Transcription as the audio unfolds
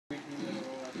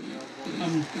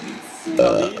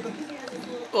Slade,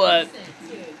 What?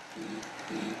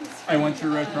 I want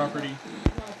your red property.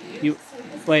 You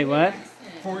wait, what?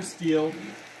 4 steel,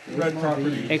 red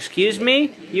property. Excuse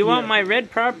me? You want Yeah. my red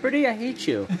property? I hate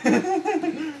you.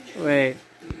 Wait.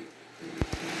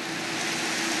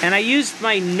 And I used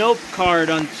my nope card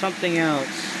on something else.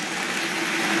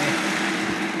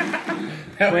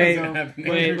 Wait.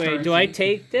 Do I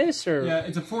take this or? Yeah,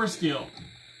 it's a 4 steel.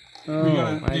 Oh, We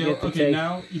gotta I deal. get to Okay, take.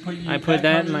 now you put. I put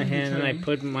that in my hand and I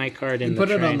put my card in the Put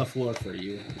it train. on the floor for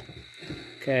you.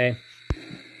 Okay.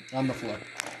 On the floor.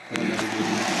 Oh,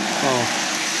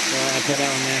 well, I put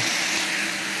that one there.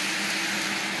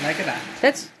 Like that.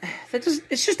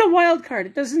 It's just a wild card.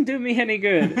 It doesn't do me any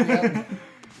good.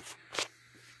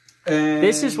 And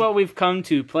This is what we've come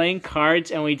to, playing cards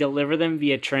and we deliver them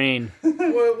via train.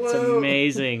 It's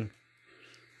amazing.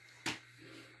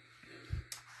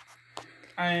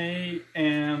 I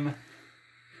am Are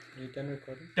you done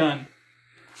recording? done.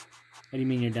 What do you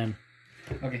mean you're done?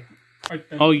 Okay. Right,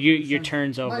 done. Oh, your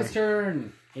turn's over. My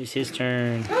turn. It's his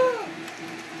turn.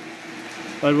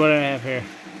 What do I have here?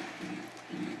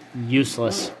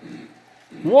 Useless.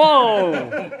 Whoa!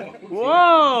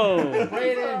 Whoa!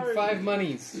 Brayden, 5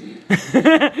 monies.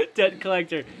 Debt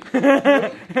collector.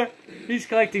 He's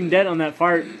collecting debt on that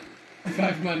fart.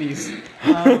 5 monies.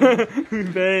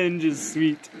 Revenge is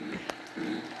sweet.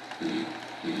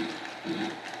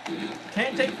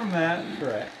 Can't take from that.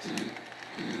 Correct.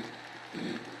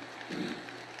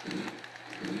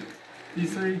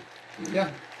 These 3.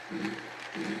 Yeah.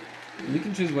 You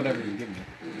can choose whatever you give me.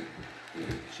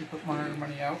 She put more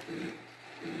money out.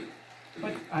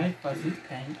 But I wasn't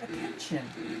paying attention.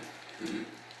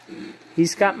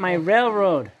 He's got my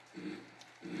railroad.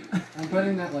 I'm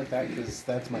putting that like that because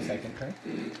that's my second turn.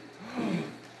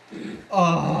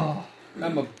 Oh,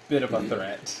 I'm a bit of a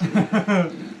threat.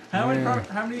 How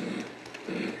many?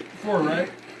 4,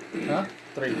 right? Huh?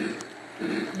 3.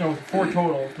 No, 4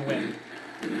 total to win.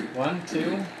 1,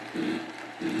 2.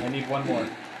 I need 1 more.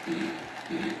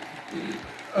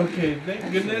 Okay,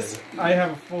 thank goodness I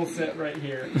have a full set right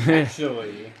here.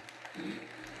 Actually,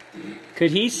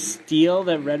 Could he steal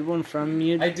that red one from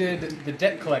you? I did the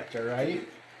debt collector, right?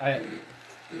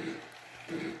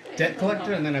 Debt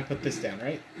collector, and then I put this down,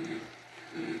 right?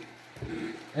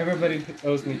 Everybody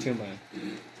owes me 2 money.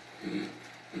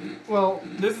 Well,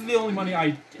 this is the only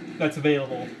money that's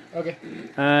available.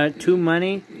 Okay. 2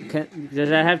 money? Does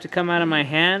that have to come out of my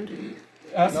hand?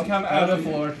 It has to come out of the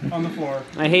floor. On the floor.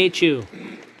 I hate you.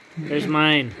 There's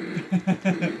mine.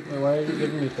 Well, why are you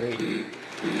giving me 3?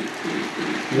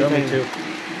 You owe me 2.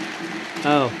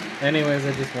 Oh. Anyways,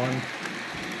 I just won.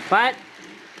 What?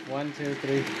 1, 2,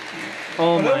 3.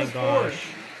 Oh that my was 4. gosh.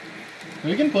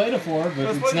 We can play to 4, but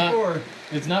Let's it's play not. 4.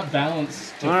 It's not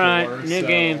balanced to 4. Alright, new so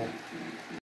game.